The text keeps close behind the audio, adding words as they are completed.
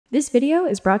This video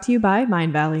is brought to you by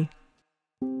Mindvalley.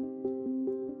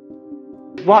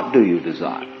 What do you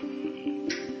desire?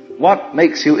 What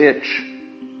makes you itch?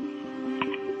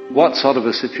 What sort of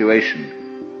a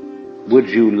situation would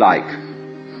you like?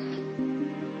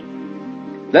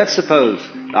 Let's suppose,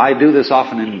 I do this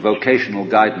often in vocational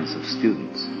guidance of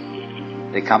students.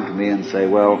 They come to me and say,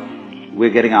 well,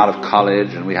 we're getting out of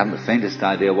college and we haven't the faintest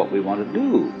idea what we want to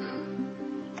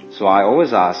do. So I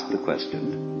always ask the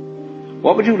question,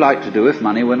 what would you like to do if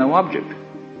money were no object?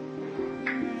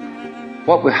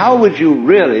 How would you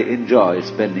really enjoy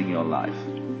spending your life?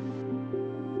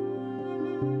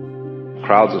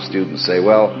 Crowds of students say,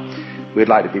 well, we'd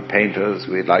like to be painters,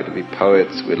 we'd like to be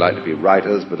poets, we'd like to be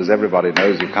writers, but as everybody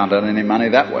knows, you can't earn any money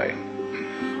that way.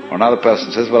 Or another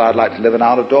person says, well, I'd like to live an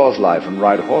out-of-doors life and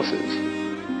ride horses.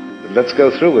 But let's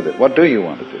go through with it. What do you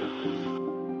want to do?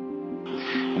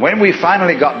 When we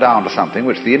finally got down to something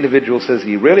which the individual says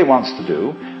he really wants to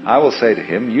do, I will say to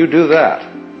him, you do that.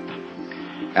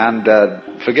 And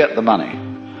forget the money.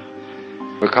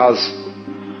 Because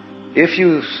if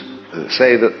you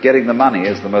say that getting the money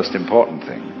is the most important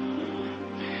thing,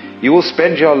 you will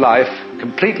spend your life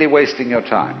completely wasting your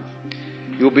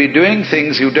time. You'll be doing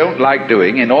things you don't like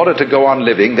doing in order to go on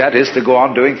living, that is, to go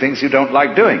on doing things you don't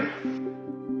like doing,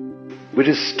 which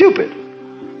is stupid.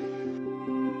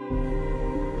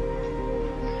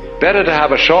 Better to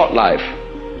have a short life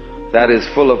that is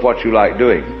full of what you like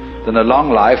doing than a long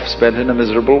life spent in a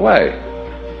miserable way.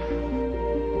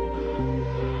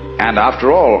 And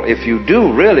after all, if you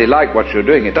do really like what you're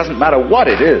doing, it doesn't matter what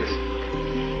it is,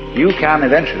 you can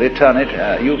eventually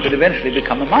you could eventually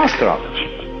become a master of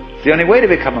it. It's the only way to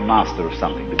become a master of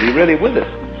something, to be really with it.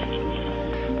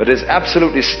 But it's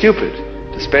absolutely stupid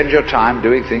to spend your time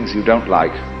doing things you don't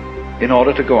like in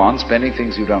order to go on spending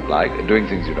things you don't like, doing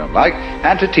things you don't like,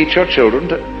 and to teach your children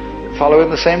to follow in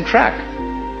the same track.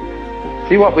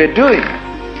 See, what we're doing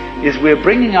is we're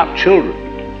bringing up children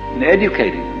and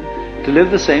educating them to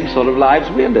live the same sort of lives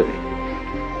we're living,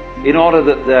 in order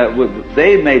that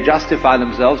they may justify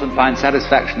themselves and find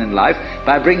satisfaction in life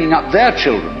by bringing up their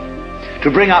children, to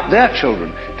bring up their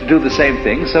children to do the same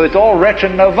thing, so it's all retch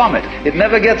and no vomit. It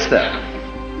never gets there.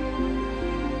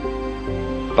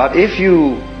 But if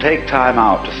you take time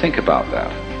out to think about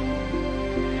that,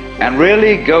 and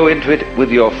really go into it with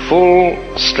your full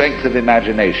strength of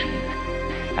imagination,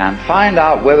 and find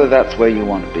out whether that's where you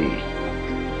want to be,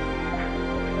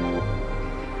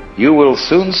 you will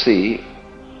soon see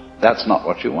that's not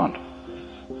what you want.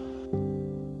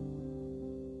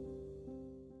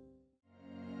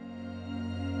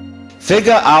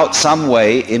 Figure out some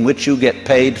way in which you get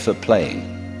paid for playing.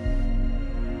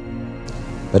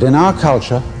 But in our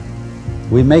culture,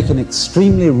 we make an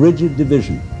extremely rigid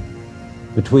division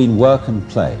between work and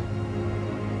play.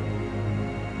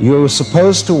 You are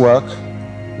supposed to work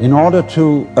in order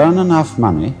to earn enough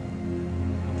money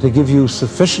to give you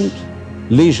sufficient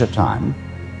leisure time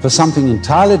for something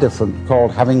entirely different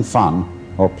called having fun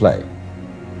or play.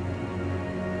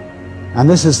 And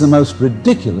this is the most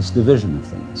ridiculous division of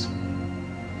things,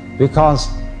 because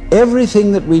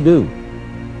everything that we do,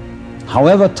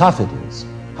 however tough it is,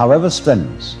 however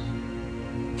strenuous,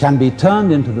 can be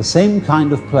turned into the same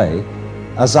kind of play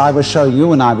as I was showing you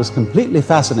when I was completely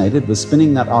fascinated with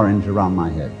spinning that orange around my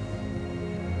head.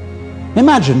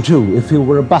 Imagine, too, if you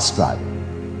were a bus driver.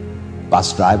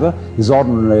 Bus driver is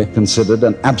ordinarily considered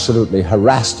an absolutely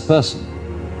harassed person.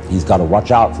 He's got to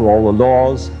watch out for all the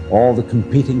laws, all the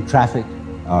competing traffic,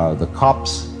 the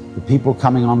cops, the people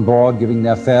coming on board giving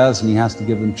their fares, and he has to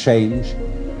give them change.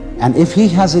 And if he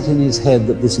has it in his head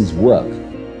that this is work,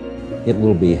 it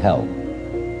will be hell.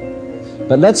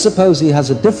 But let's suppose he has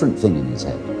a different thing in his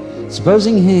head.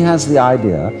 Supposing he has the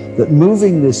idea that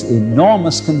moving this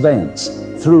enormous conveyance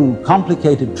through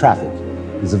complicated traffic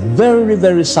is a very,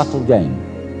 very subtle game.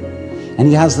 And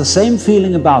he has the same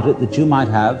feeling about it that you might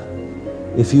have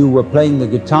if you were playing the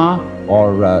guitar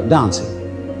or dancing.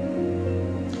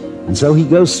 And so he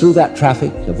goes through that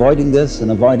traffic, avoiding this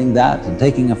and avoiding that and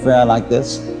taking a fare like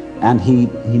this, and he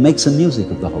makes the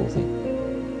music of the whole thing.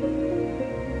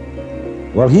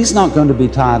 Well, he's not going to be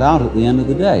tired out at the end of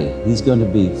the day. He's going to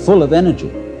be full of energy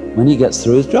when he gets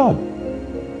through his job.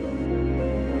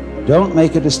 Don't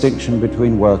make a distinction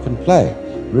between work and play.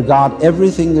 Regard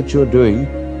everything that you're doing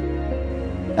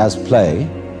as play,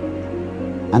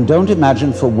 and don't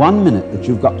imagine for 1 minute that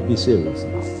you've got to be serious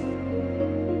enough.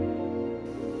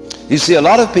 You see, a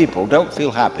lot of people don't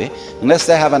feel happy unless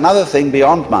they have another thing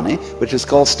beyond money, which is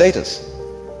called status.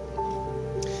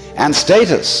 And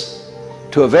status,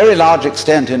 to a very large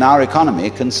extent in our economy,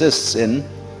 consists in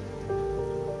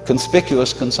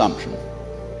conspicuous consumption.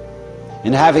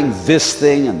 in having this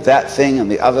thing and that thing and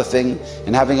the other thing,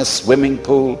 in having a swimming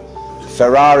pool,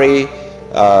 Ferrari,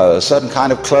 certain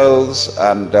kind of clothes,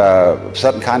 and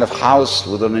certain kind of house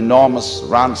with an enormous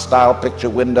round style picture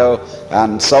window,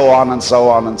 and so on and so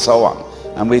on and so on.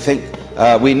 And we think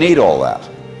we need all that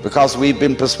because we've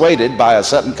been persuaded by a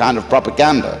certain kind of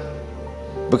propaganda,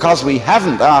 because we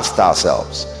haven't asked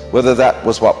ourselves whether that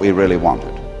was what we really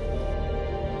wanted.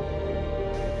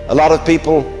 A lot of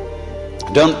people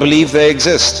don't believe they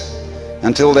exist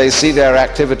until they see their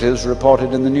activities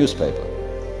reported in the newspaper.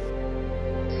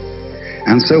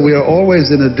 And so we are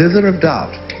always in a dither of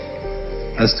doubt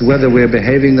as to whether we're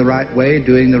behaving the right way,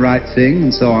 doing the right thing,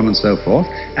 and so on and so forth,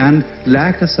 and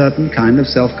lack a certain kind of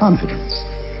self-confidence.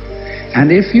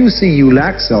 And if you see you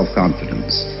lack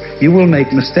self-confidence, you will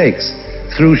make mistakes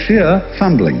through sheer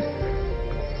fumbling.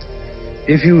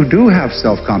 If you do have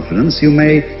self-confidence, you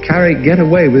may get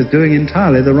away with doing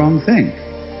entirely the wrong thing.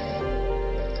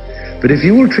 But if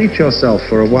you will treat yourself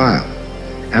for a while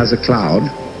as a cloud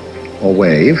or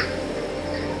wave,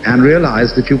 and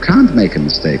realize that you can't make a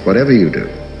mistake, whatever you do,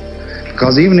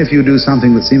 because even if you do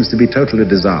something that seems to be totally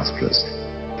disastrous,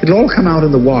 it'll all come out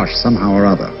in the wash somehow or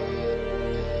other.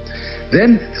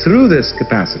 Then, through this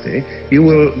capacity, you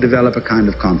will develop a kind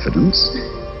of confidence,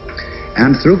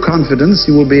 and through confidence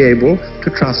you will be able to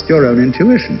trust your own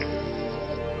intuition.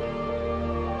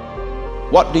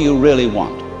 What do you really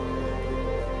want?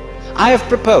 I have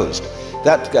proposed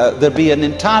that there be an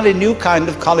entirely new kind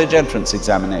of college entrance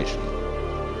examination,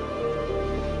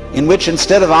 in which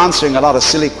instead of answering a lot of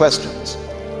silly questions,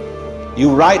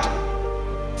 you write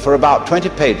for about 20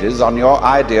 pages on your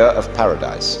idea of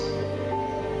paradise.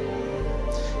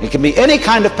 It can be any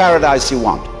kind of paradise you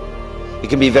want. It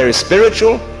can be very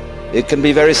spiritual, it can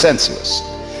be very sensuous.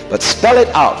 But spell it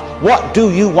out. What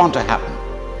do you want to happen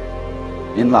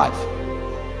in life?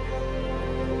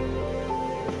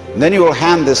 And then you will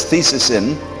hand this thesis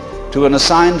in to an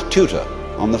assigned tutor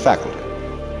on the faculty.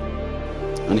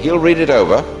 And he'll read it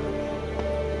over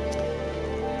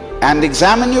and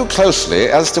examine you closely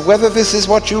as to whether this is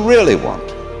what you really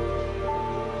want.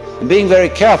 And being very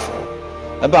careful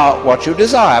about what you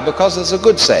desire, because there's a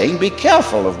good saying, be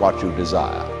careful of what you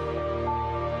desire.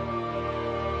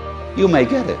 You may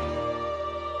get it.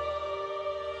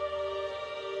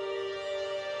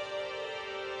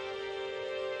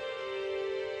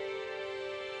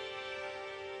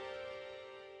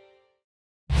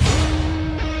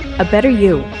 A better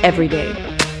you every day.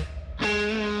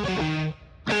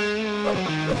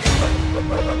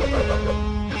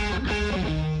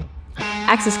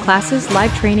 Access classes,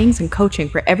 live trainings, and coaching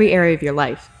for every area of your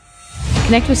life.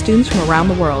 Connect with students from around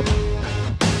the world.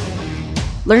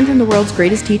 Learn from the world's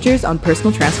greatest teachers on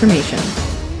personal transformation.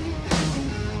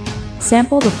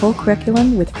 Sample the full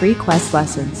curriculum with free Quest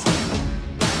lessons.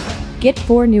 Get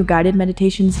 4 new guided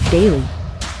meditations daily.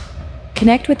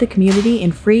 Connect with the community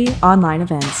in free online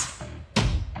events.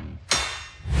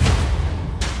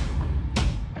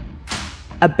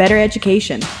 A better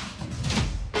education.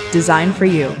 Designed for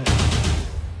you.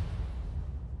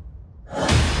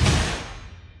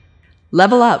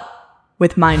 Level up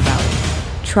with Mindvalley.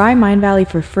 Try Mindvalley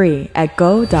for free at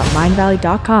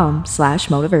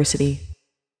go.mindvalley.com/Motiversity.